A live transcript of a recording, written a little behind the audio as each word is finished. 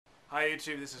Hi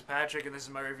YouTube, this is Patrick, and this is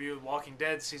my review of Walking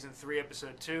Dead Season 3,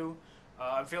 Episode 2.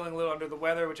 I'm feeling a little under the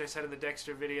weather, which I said in the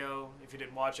Dexter video. If you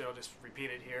didn't watch it, I'll just repeat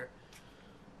it here.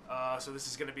 So this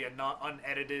is going to be a not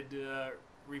unedited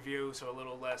review, so a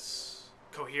little less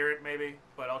coherent maybe,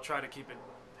 but I'll try to keep it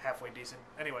halfway decent.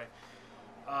 Anyway,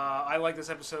 I like this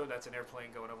episode. That's an airplane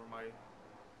going over my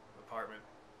apartment.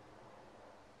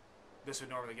 This would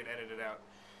normally get edited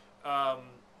out.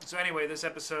 So anyway, this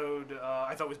episode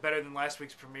I thought was better than last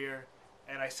week's premiere,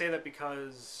 and I say that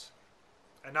because,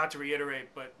 and not to reiterate,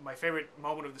 but my favorite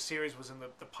moment of the series was in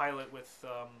the pilot with,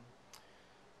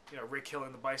 Rick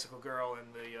killing the bicycle girl and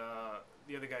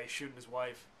the other guy shooting his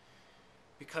wife,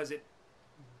 because it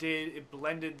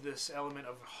blended this element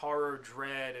of horror,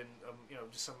 dread, and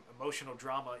just some emotional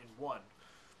drama in one.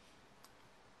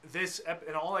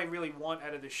 And all I really want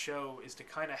out of this show is to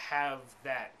kind of have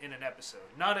that in an episode.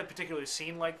 Not a particular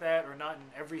scene like that, or not in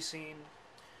every scene.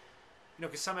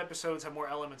 Because some episodes have more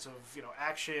elements of,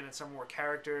 action, and some more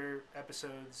character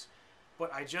episodes.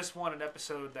 But I just want an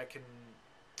episode that can,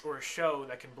 or a show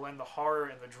that can blend the horror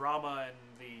and the drama and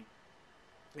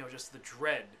the, just the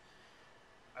dread.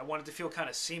 I want it to feel kind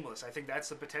of seamless. I think that's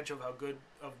the potential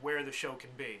of where the show can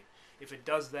be. If it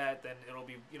does that, then it'll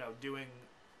be, doing,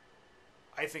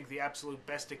 I think, the absolute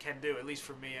best it can do, at least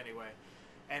for me anyway.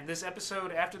 And this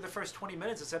episode, after the first 20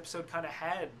 minutes, this episode kind of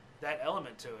had that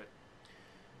element to it.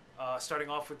 Starting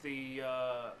off with the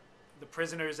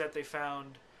prisoners that they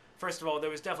found. First of all, there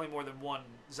was definitely more than one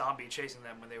zombie chasing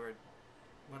them when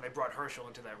they brought Herschel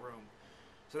into that room.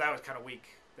 So that was kind of weak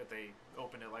that they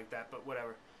opened it like that, but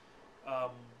whatever.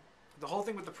 The whole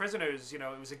thing with the prisoners,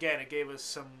 it gave us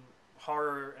some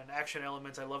horror and action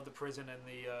elements. I love the prison and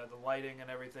the lighting and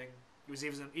everything. It was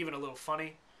even a little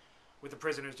funny with the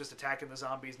prisoners just attacking the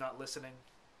zombies, not listening.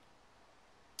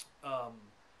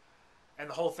 And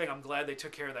the whole thing, I'm glad they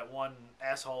took care of that one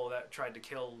asshole that tried to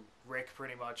kill Rick,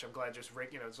 pretty much. I'm glad just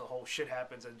Rick, the whole shit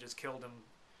happens and just killed him.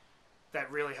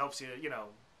 That really helps you,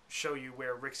 show you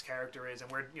where Rick's character is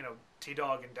and where,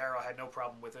 T-Dog and Daryl had no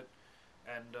problem with it.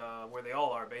 And where they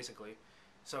all are, basically.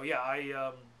 So, yeah,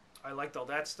 I liked all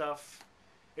that stuff.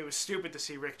 It was stupid to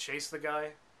see Rick chase the guy.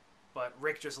 But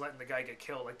Rick just letting the guy get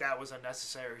killed, that was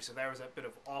unnecessary. So there was that bit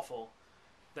of awful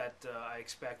that I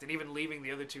expect. And even leaving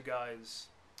the other two guys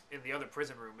in the other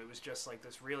prison room, it was just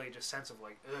this really just sense of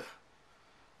ugh.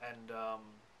 And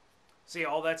so yeah,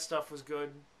 all that stuff was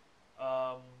good.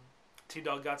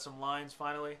 T-Dog got some lines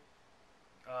finally.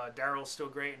 Daryl's still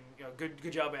great, and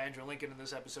good job of Andrew Lincoln in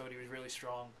this episode. He was really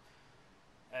strong.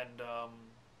 And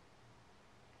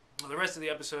the rest of the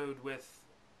episode with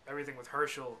everything with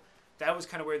Herschel, that was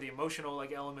kind of where the emotional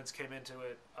elements came into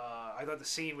it. I thought the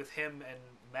scene with him and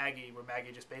Maggie, where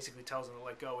Maggie just basically tells him to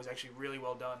let go, was actually really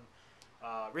well done.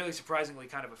 Really surprisingly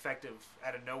kind of effective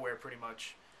out of nowhere, pretty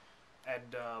much.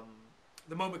 And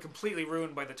the moment completely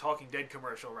ruined by the Talking Dead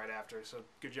commercial right after. So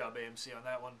good job, AMC, on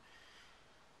that one.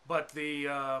 But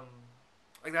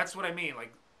that's what I mean.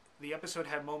 The episode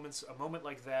had a moment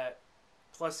like that,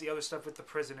 plus the other stuff with the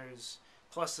prisoners,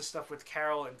 plus the stuff with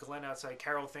Carol and Glenn outside.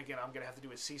 Carol thinking, I'm going to have to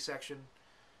do a C-section.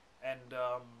 And,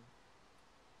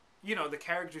 the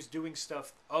characters doing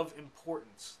stuff of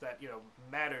importance that,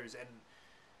 matters. And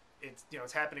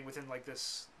it's happening within,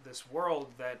 this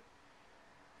world that,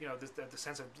 the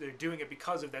sense of they're doing it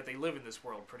because of that they live in this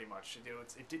world, pretty much.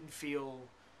 It didn't feel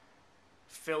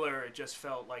filler. It just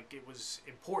felt like it was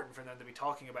important for them to be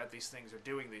talking about these things or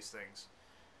doing these things.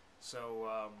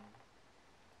 So,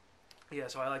 yeah,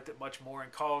 so I liked it much more.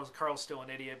 And Carl's still an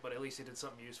idiot, but at least he did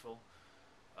something useful.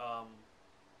 I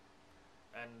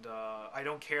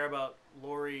don't care about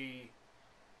Lori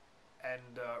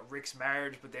and Rick's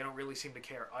marriage, but they don't really seem to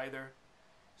care either.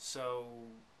 So,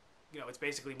 it's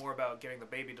basically more about getting the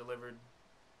baby delivered.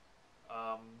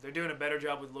 They're doing a better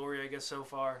job with Lori, I guess, so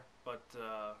far. But,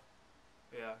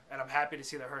 yeah. And I'm happy to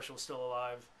see that Herschel's still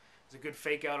alive. It's a good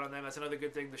fake out on them. That's another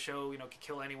good thing. The show, can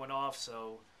kill anyone off.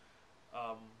 So,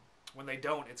 when they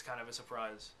don't, it's kind of a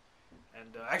surprise. And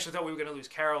I actually thought we were going to lose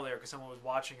Carol there because someone was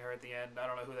watching her at the end. I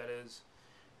don't know who that is.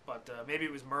 But maybe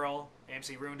it was Merle.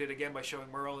 AMC ruined it again by showing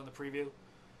Merle in the preview.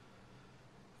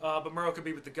 But Merle could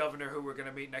be with the governor, who we're going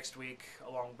to meet next week,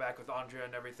 along back with Andrea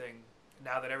and everything.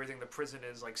 Now that everything, the prison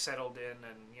is settled in,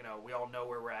 and we all know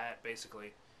where we're at,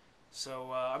 basically.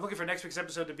 So I'm looking for next week's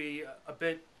episode to be a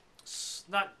bit,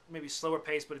 not maybe slower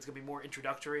paced, but it's going to be more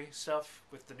introductory stuff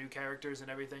with the new characters and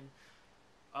everything.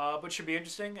 But should be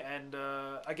interesting. And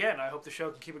again, I hope the show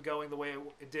can keep it going the way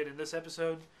it did in this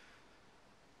episode.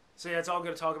 So yeah, it's all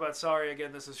good to talk about. Sorry,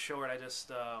 again, this is short.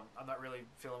 I'm not really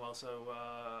feeling well. So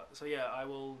yeah, I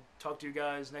will talk to you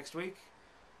guys next week.